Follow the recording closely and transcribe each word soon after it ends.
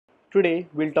Today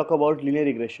we'll talk about linear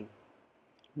regression.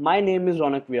 My name is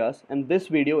Raunak Vyas and this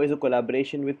video is a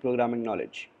collaboration with Programming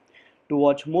Knowledge. To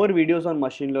watch more videos on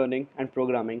machine learning and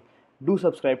programming, do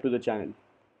subscribe to the channel.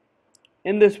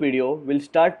 In this video, we'll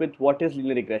start with what is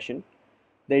linear regression,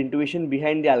 the intuition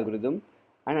behind the algorithm,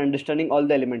 and understanding all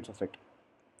the elements of it.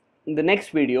 In the next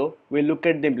video, we'll look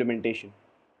at the implementation.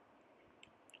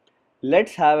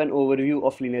 Let's have an overview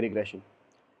of linear regression.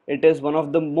 It is one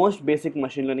of the most basic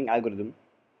machine learning algorithms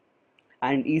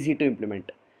and easy to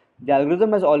implement. The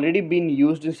algorithm has already been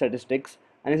used in statistics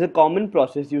and is a common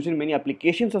process used in many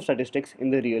applications of statistics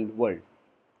in the real world.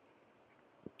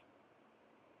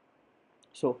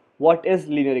 So, what is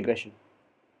linear regression?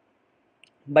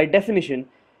 By definition,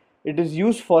 it is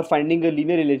used for finding a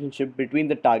linear relationship between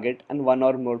the target and one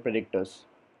or more predictors.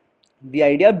 The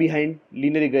idea behind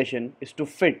linear regression is to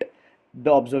fit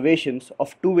the observations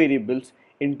of two variables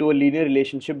into a linear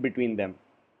relationship between them.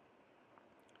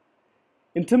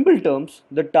 In simple terms,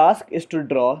 the task is to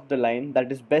draw the line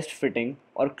that is best fitting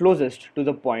or closest to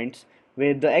the points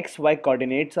where the x-y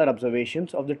coordinates are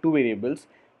observations of the two variables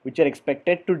which are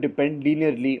expected to depend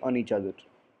linearly on each other.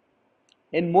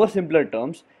 In more simpler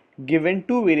terms, given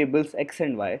two variables x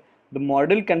and y, the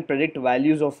model can predict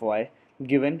values of y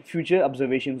given future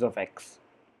observations of x.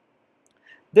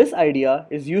 This idea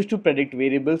is used to predict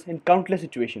variables in countless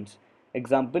situations.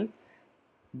 Example,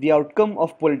 the outcome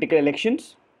of political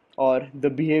elections, or the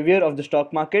behavior of the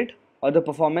stock market, or the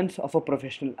performance of a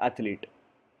professional athlete.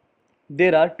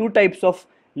 There are two types of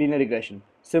linear regression,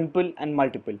 simple and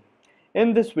multiple.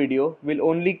 In this video, we'll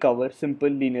only cover simple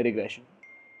linear regression.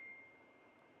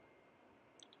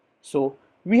 So,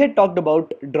 we had talked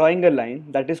about drawing a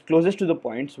line that is closest to the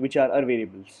points which are our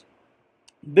variables.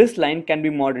 This line can be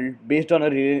modeled based on a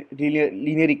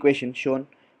linear equation shown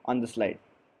on the slide.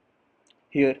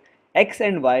 Here, x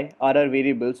and y are our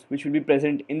variables which will be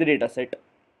present in the dataset.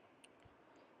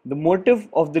 The motive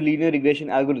of the linear regression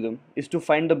algorithm is to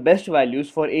find the best values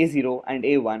for a0 and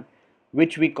a1,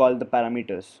 which we call the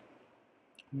parameters.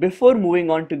 Before moving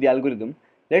on to the algorithm,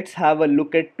 let's have a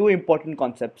look at two important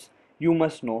concepts you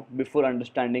must know before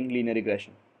understanding linear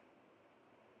regression.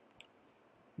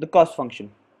 The cost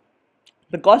function.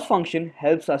 The cost function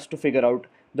helps us to figure out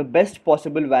the best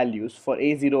possible values for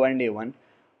a0 and a1,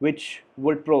 which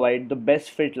would provide the best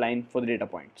fit line for the data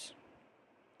points.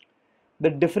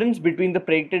 The difference between the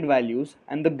predicted values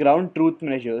and the ground truth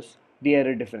measures the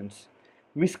error difference.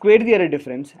 We square the error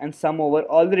difference and sum over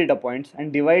all the data points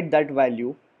and divide that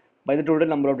value by the total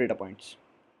number of data points.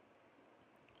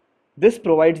 This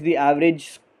provides the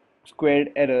average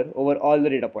squared error over all the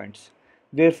data points.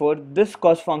 Therefore, this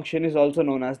cost function is also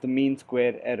known as the mean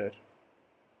square error.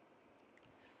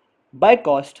 By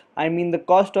cost, I mean the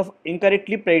cost of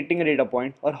incorrectly predicting a data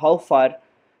point or how far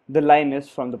the line is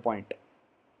from the point.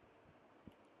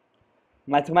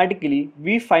 Mathematically,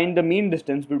 we find the mean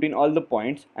distance between all the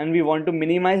points and we want to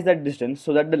minimize that distance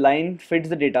so that the line fits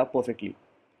the data perfectly.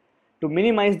 To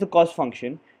minimize the cost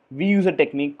function, we use a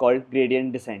technique called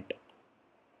gradient descent.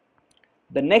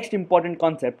 The next important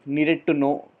concept needed to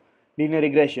know linear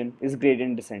regression is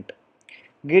gradient descent.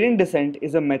 Gradient descent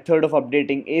is a method of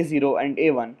updating a0 and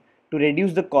a1 to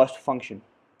reduce the cost function.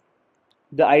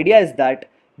 The idea is that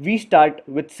we start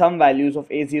with some values of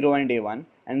a0 and a1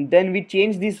 and then we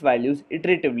change these values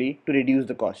iteratively to reduce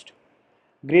the cost.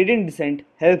 Gradient descent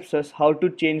helps us how to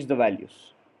change the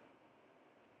values.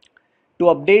 To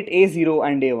update a0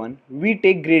 and a1, we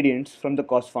take gradients from the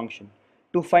cost function.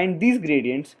 To find these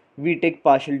gradients, we take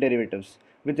partial derivatives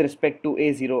with respect to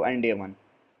a0 and a1.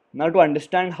 Now to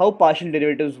understand how partial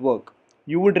derivatives work,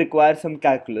 you would require some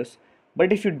calculus,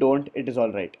 but if you don't, it is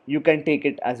alright. You can take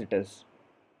it as it is.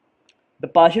 The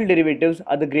partial derivatives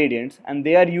are the gradients and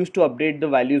they are used to update the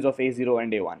values of a0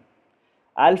 and a1.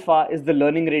 Alpha is the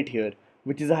learning rate here,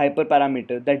 which is a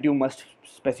hyperparameter that you must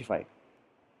specify.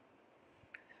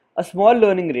 A small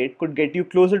learning rate could get you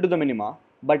closer to the minima,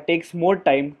 but takes more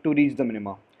time to reach the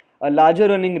minima. A larger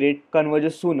learning rate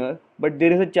converges sooner, but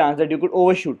there is a chance that you could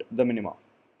overshoot the minima.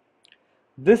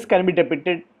 This can be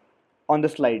depicted on the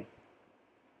slide.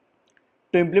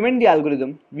 To implement the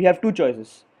algorithm, we have two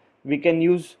choices. We can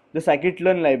use the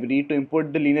Scikit-Learn library to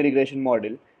import the linear regression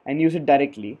model and use it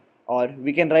directly, or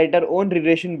we can write our own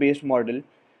regression-based model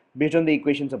based on the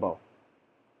equations above.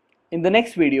 In the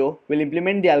next video, we'll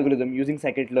implement the algorithm using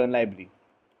Scikit-Learn library.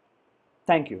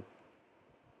 Thank you.